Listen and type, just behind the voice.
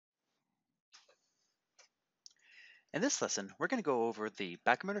In this lesson, we're going to go over the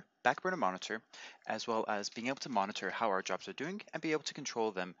Backburner Monitor, as well as being able to monitor how our jobs are doing and be able to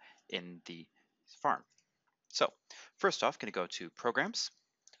control them in the farm. So, first off, going to go to Programs,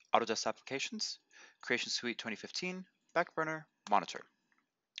 Autodesk Applications, Creation Suite 2015, Backburner Monitor.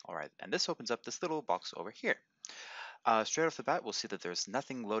 All right, and this opens up this little box over here. Straight off the bat, we'll see that there's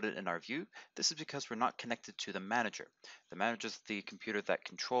nothing loaded in our view. This is because we're not connected to the manager. The manager is the computer that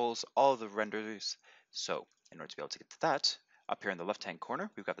controls all of the renders. So in order to be able to get to that, up here in the left-hand corner,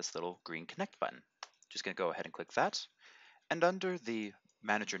 we've got this little green connect button. Just going to go ahead and click that. And under the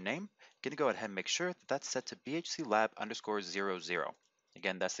manager name, going to go ahead and make sure that that's set to bhclab_00.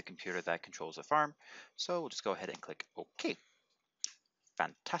 Again, that's the computer that controls the farm. So we'll just go ahead and click OK.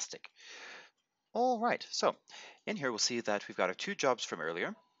 Fantastic. All right, so in here we'll see that we've got our two jobs from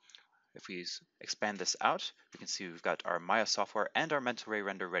earlier. If we expand this out, we can see we've got our Maya software and our mental ray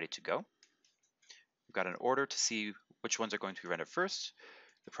render ready to go. We've got an order to see which ones are going to be rendered first,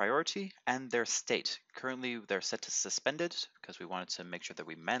 the priority, and their state. Currently they're set to suspended because we wanted to make sure that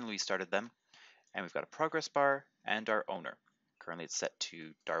we manually started them. And we've got a progress bar and our owner. Currently it's set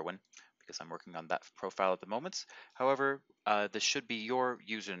to Darwin because I'm working on that profile at the moment. However, this should be your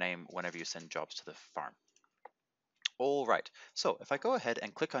username whenever you send jobs to the farm. All right, so if I go ahead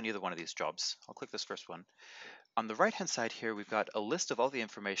and click on either one of these jobs, I'll click this first one. On the right hand side here, we've got a list of all the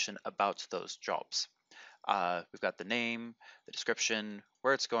information about those jobs. We've got the name, the description,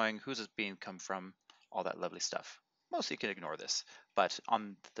 where it's going, who's it being come from, all that lovely stuff. Mostly you can ignore this, but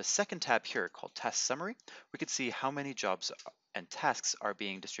on the second tab here called Task Summary, we can see how many jobs and tasks are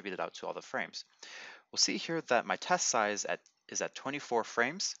being distributed out to all the frames. We'll see here that my task size is at 24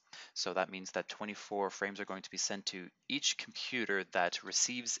 frames, so that means that 24 frames are going to be sent to each computer that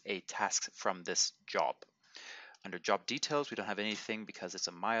receives a task from this job. Under job details, we don't have anything because it's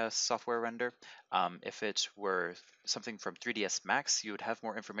a Maya software render. If it were something from 3ds Max, you would have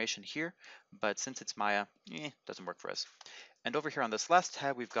more information here, but since it's Maya, doesn't work for us. And over here on this last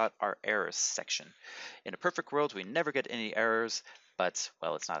tab, we've got our errors section. In a perfect world, we never get any errors, but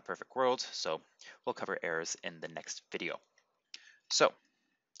well, it's not a perfect world, so we'll cover errors in the next video. So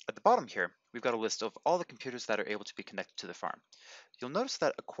at the bottom here, we've got a list of all the computers that are able to be connected to the farm. You'll notice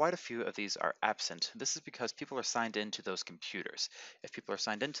that quite a few of these are absent. This is because people are signed into those computers. If people are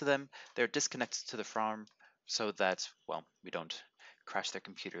signed into them, they're disconnected to the farm so that, well, we don't crash their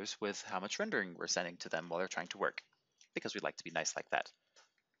computers with how much rendering we're sending to them while they're trying to work, because we'd like to be nice like that.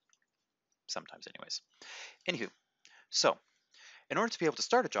 Sometimes anyways. Anywho, so in order to be able to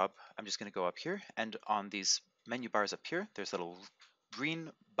start a job, I'm just going to go up here, and on these menu bars up here, there's a little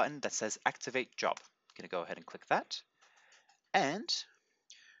green button that says Activate Job. I'm going to go ahead and click that, and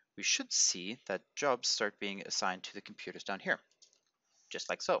we should see that jobs start being assigned to the computers down here, just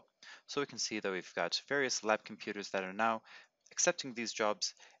like so. So we can see that we've got various lab computers that are now accepting these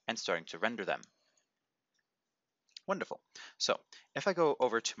jobs and starting to render them. Wonderful. So if I go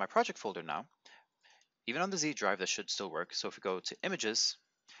over to my project folder now, even on the Z drive, this should still work. So if we go to Images,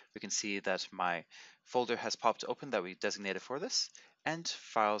 we can see that my folder has popped open that we designated for this, and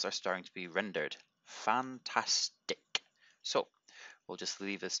files are starting to be rendered. Fantastic. So we'll just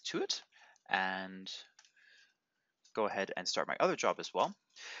leave this to it and go ahead and start my other job as well.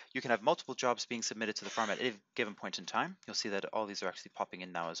 You can have multiple jobs being submitted to the farm at any given point in time. You'll see that all these are actually popping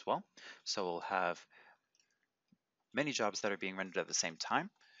in now as well. So we'll have many jobs that are being rendered at the same time.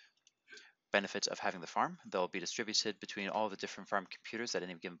 Benefit of having the farm, they'll be distributed between all the different farm computers at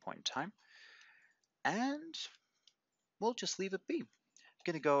any given point in time. And we'll just leave it be. I'm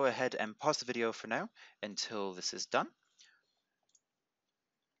going to go ahead and pause the video for now until this is done.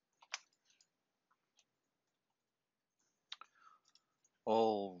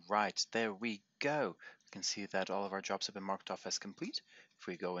 All right, there we go. We can see that all of our jobs have been marked off as complete. If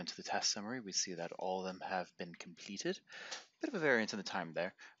we go into the task summary, we see that all of them have been completed. Bit of a variance in the time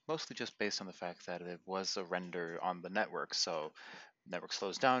there, mostly just based on the fact that it was a render on the network, so network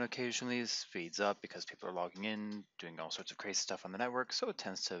slows down occasionally, speeds up because people are logging in, doing all sorts of crazy stuff on the network, so it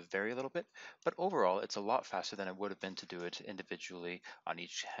tends to vary a little bit. But overall, it's a lot faster than it would have been to do it individually on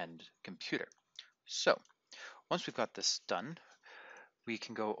each hand computer. So once we've got this done, we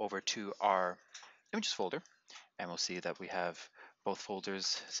can go over to our images folder, and we'll see that we have both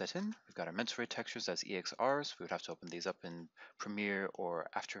folders set in. We've got our mental ray textures as EXRs. We would have to open these up in Premiere or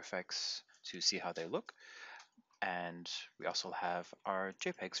After Effects to see how they look. And we also have our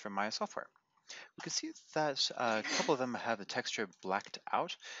JPEGs from Maya software. We can see that a couple of them have the texture blacked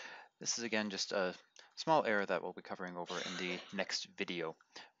out. This is again just a small error that we'll be covering over in the next video,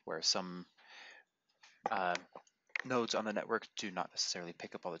 where some nodes on the network do not necessarily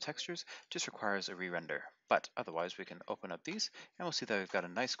pick up all the textures, just requires a re-render. But otherwise, we can open up these and we'll see that we've got a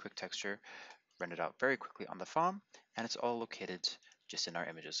nice quick texture rendered out very quickly on the farm, and it's all located just in our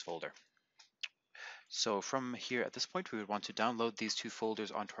images folder. So from here at this point, we would want to download these two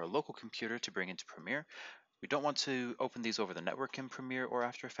folders onto our local computer to bring into Premiere. We don't want to open these over the network in Premiere or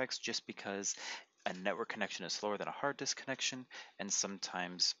After Effects just because a network connection is slower than a hard disk connection, and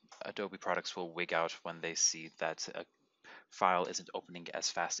sometimes Adobe products will wig out when they see that a file isn't opening as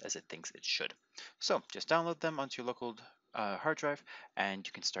fast as it thinks it should. So just download them onto your local hard drive and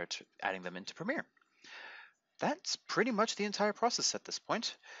you can start adding them into Premiere. That's pretty much the entire process at this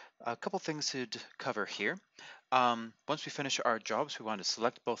point. A couple things to cover here. Once we finish our jobs, we want to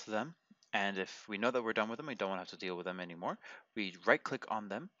select both of them. And if we know that we're done with them, we don't want to have to deal with them anymore. We right click on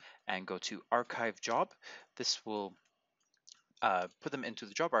them and go to Archive Job. This will put them into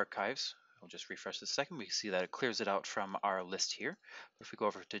the job archives. I'll just refresh this second. We see that it clears it out from our list here. If we go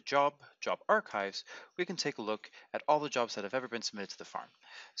over to Job Archives, we can take a look at all the jobs that have ever been submitted to the farm.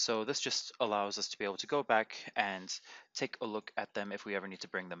 So this just allows us to be able to go back and take a look at them if we ever need to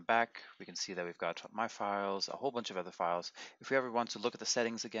bring them back. We can see that we've got my files, a whole bunch of other files. If we ever want to look at the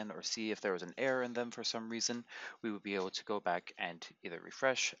settings again or see if there was an error in them for some reason, we would be able to go back and either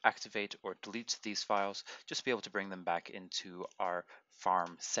refresh, activate, or delete these files, just to be able to bring them back into our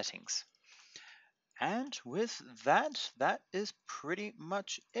farm settings. And with that, that is pretty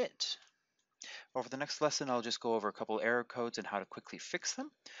much it. Over the next lesson, I'll just go over a couple error codes and how to quickly fix them.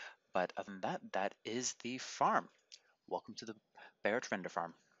 But other than that, that is the farm. Welcome to the Barrett Render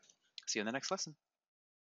Farm. See you in the next lesson.